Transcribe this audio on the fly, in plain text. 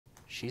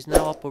She's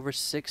now up over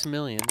 6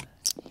 million.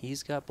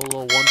 He's got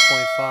below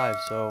 1.5,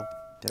 so.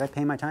 Did I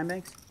pay my time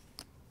banks?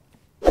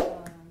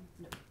 No.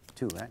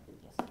 2, right?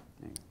 Yes.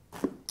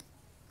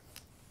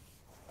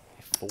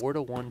 A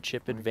 4-to-1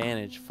 chip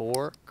advantage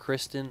for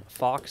Kristen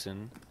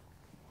Foxen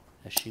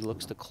as she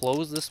looks to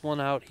close this one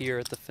out here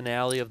at the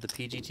finale of the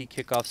PGT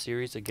Kick-Off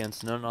Series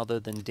against none other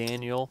than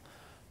Daniel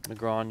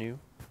Negreanu.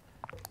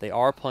 They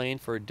are playing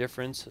for a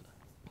difference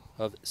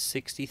of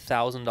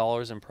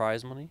 $60,000 in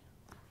prize money,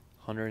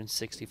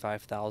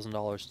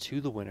 $165,000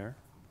 to the winner.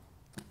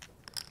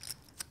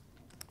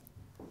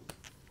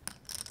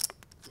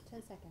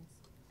 10 seconds.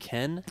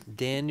 Can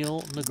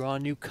Daniel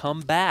Negreanu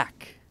come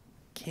back?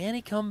 Can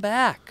he come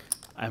back?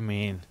 I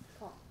mean,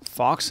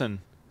 Foxen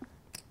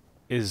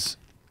is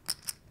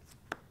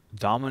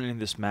dominating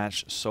this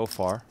match so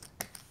far.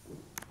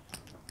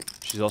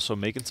 She's also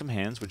making some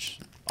hands, which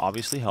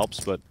obviously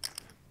helps, but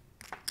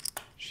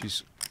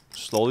she's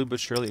slowly but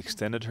surely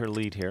extended her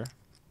lead here.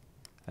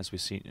 As we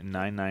see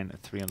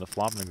 9-9-3 on the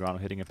flop, Negreanu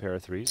hitting a pair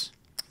of threes.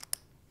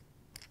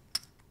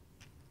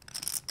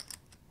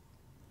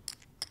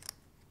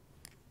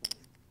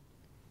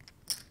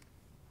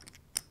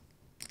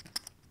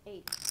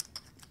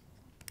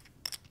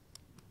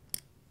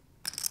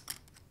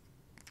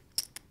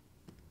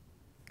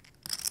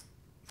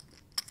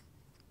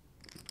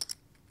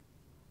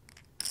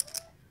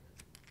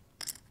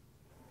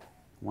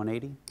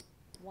 $180.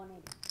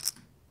 180.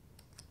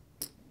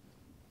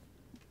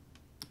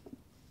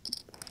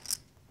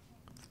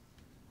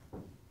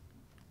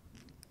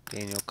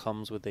 Daniel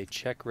comes with a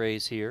check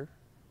raise here.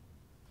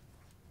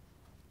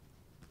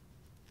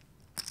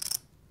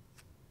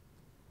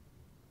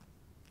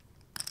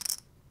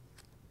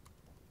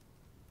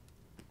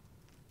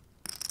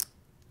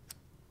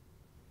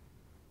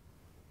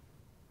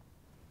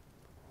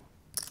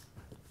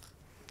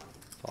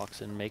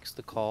 Foxen makes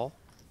the call.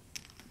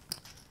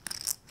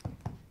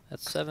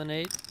 That's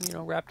 7-8, you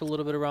know, wrapped a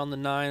little bit around the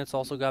 9. It's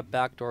also got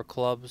backdoor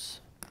clubs.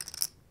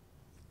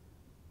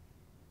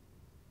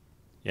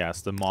 Yeah,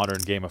 it's the modern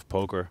game of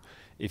poker.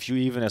 If you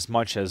even as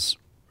much as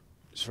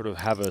sort of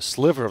have a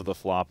sliver of the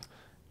flop,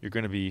 you're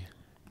going to be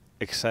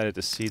excited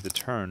to see the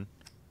turn.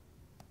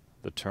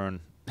 The turn,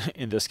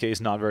 in this case,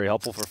 not very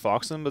helpful for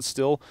Foxen, but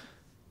still,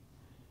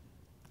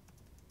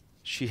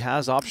 she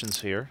has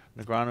options here.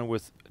 Negreanu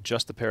with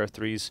just a pair of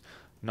threes,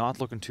 not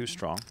looking too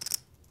strong.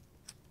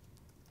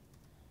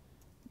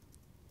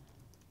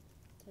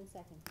 10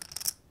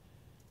 seconds.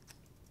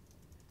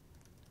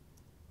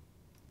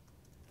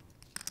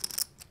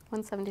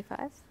 $175.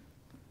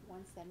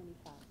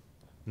 175.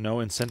 No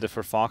incentive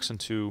for Foxen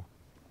to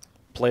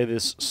play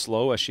this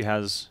slow as she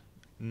has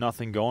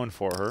nothing going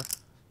for her.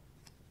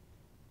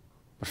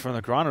 But for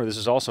Negreanu, this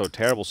is also a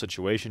terrible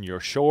situation. You're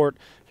short,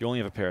 you only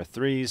have a pair of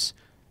threes.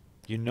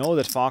 You know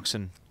that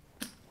Foxen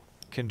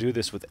can do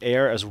this with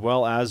air as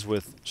well as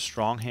with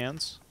strong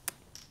hands.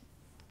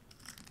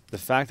 The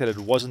fact that it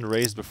wasn't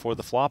raised before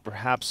the flop,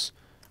 perhaps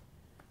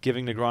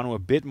giving Negreanu a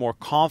bit more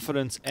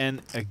confidence.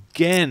 And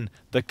again,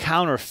 the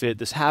counterfeit.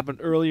 This happened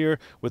earlier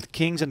with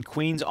kings and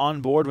queens on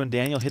board when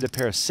Daniel hit a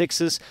pair of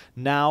sixes.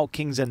 Now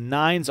kings and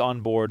nines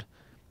on board.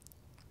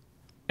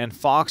 And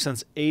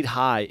Foxen's 8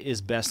 high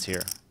is best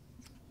here.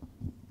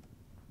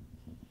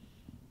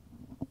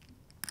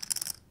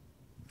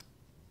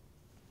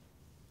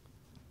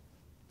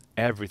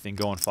 Everything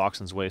going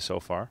Foxen's way so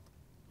far.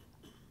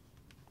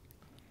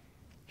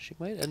 She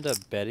might end up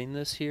betting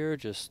this here,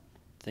 just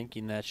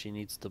thinking that she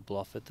needs to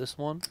bluff at this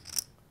one.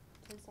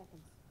 10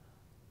 seconds.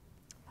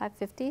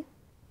 550.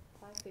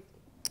 550.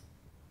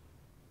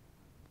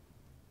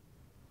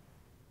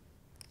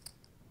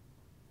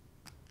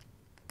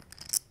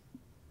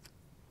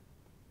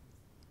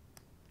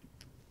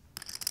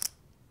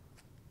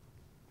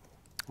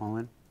 All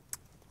in?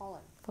 All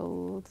in.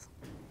 Fold.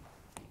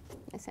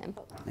 Nice hand.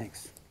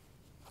 Thanks.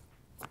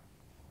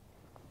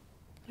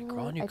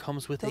 Negreanu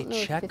comes with a don't know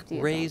if check 50 is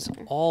on raise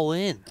there. all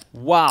in.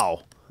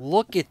 Wow.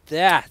 Look at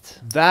that.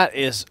 That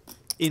is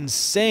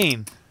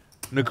insane.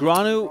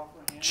 Negreanu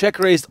check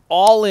raised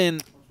all in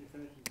That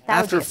would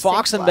after be a sick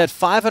Foxen bluff. bet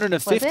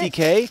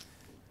 550K.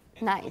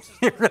 Nice.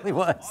 It really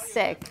was.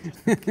 Sick.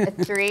 A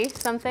 3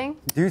 something?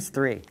 Deuce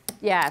 3.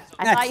 Yeah,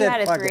 I I thought you said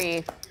had a fuck 3.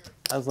 it.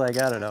 I was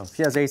like, I don't know.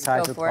 She has ace high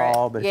Go to for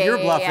call, it. but Yeah, if you're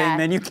yeah, bluffing, yeah.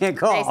 then you can't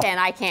call. Nice hand.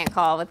 I can't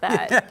call with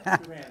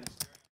that.